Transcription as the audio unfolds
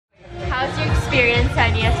experience,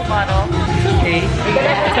 Honey, as a model? Okay.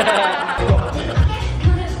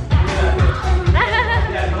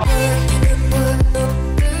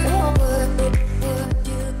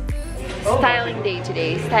 Styling day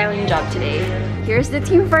today, styling job today. Here's the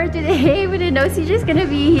team for today. We didn't know CJ's gonna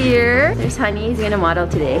be here. There's Honey, he's gonna model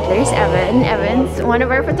today. There's Evan, Evan's one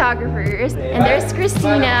of our photographers. And there's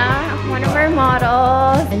Christina, one of our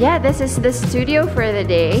models. And yeah, this is the studio for the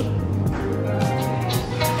day.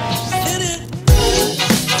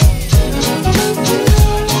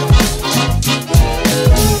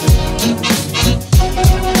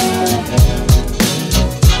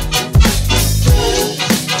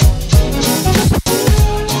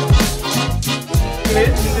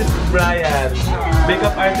 Brian,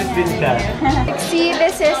 makeup artist din siya. See,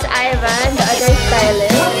 this is Ivan, the other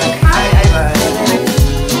stylist. Hi, Ivan.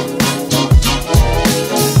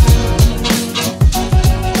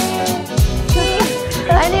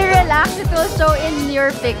 Honey, relax. It will show in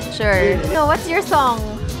your picture. So, what's your song?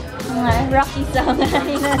 Rocky song.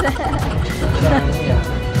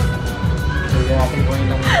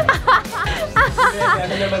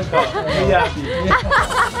 Ano naman to? Miyagi.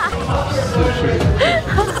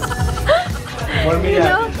 More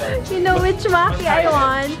Miyagi. You know which Maki I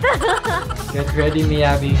want. Get ready,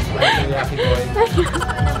 Miyagi. Miyagi boy.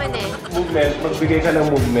 Ano naman eh? Movement. Magbigay ka ng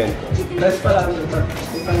movement. Press pa lang.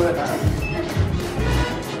 Tingnan mo na tayo.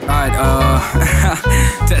 Alright,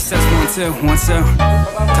 test 1 2 1 2.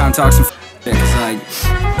 Time to talk some shit, cause like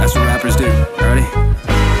that's what rappers do. Ready?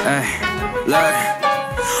 Hey, look,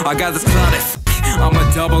 I got this clouded. I'm a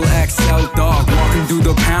double XL dog, walking through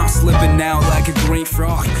the pound, slipping out like a green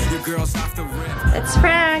frog. Your girl's off the rip. That's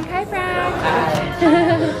Frank. Hi, Frank.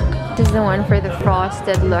 This is the one for the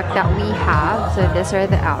frosted look that we have. So these are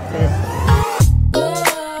the outfits.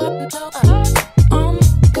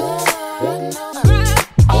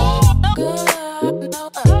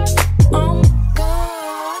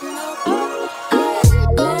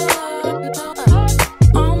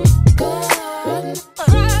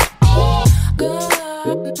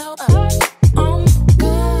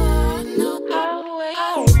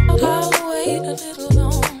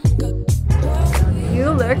 You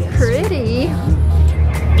look pretty.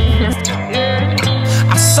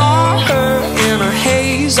 I saw her in a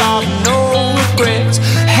haze of no regrets.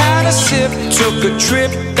 Had a sip, took a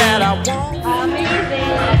trip that I want.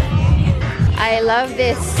 Amazing. I love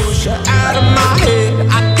this. Push her out of my head,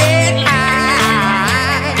 I get high.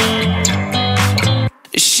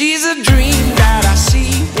 She's a dream that I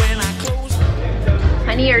see when I close.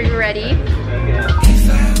 Honey, are you ready? If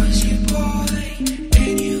I was your boy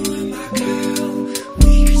and you were my girl,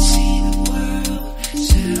 we could see the world,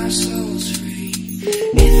 set our souls free.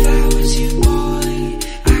 If I was your boy,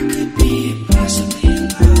 I could be possibly in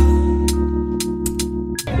love.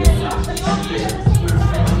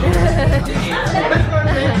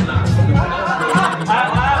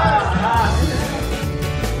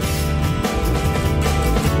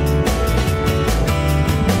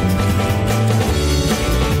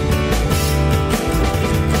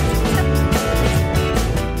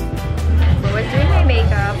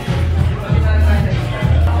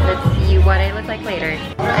 What I look like later.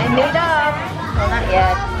 I'm made up. Well, not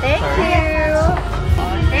yet. Thank you.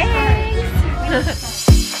 Thanks.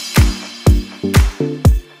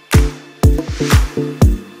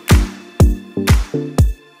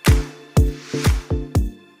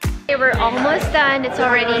 Okay, we're almost done. It's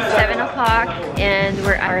already 7 o'clock and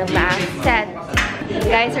we're at our last set. You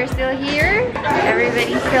guys are still here.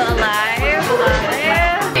 Everybody's still alive.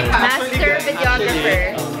 Master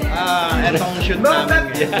videographer. Etong shoot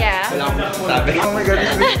namin. Yeah. Sabi. Oh my God.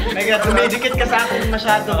 Dumidikit ka sa akin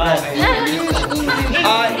masyado.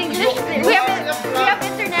 English. We have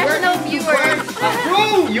international viewers.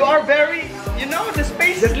 Bro, you are very, you know, the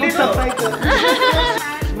space is little.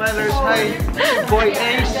 Smilers, hi. Boy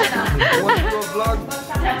Ace. Want to do a vlog?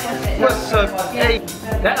 What's up? Hey.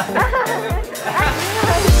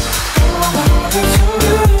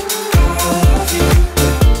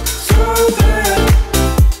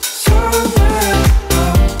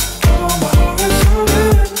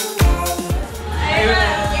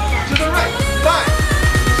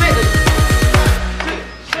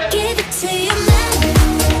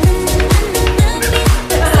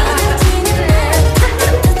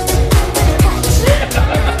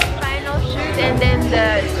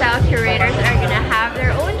 Curators are gonna have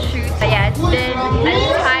their own shoot. But yeah, it's been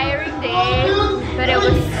a tiring day, but it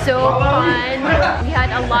was so fun. We had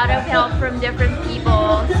a lot of help from different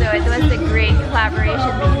people, so it was a great collaboration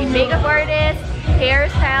between makeup artists,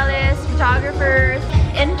 hairstylists, photographers,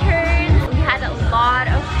 interns. We had a lot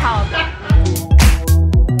of help.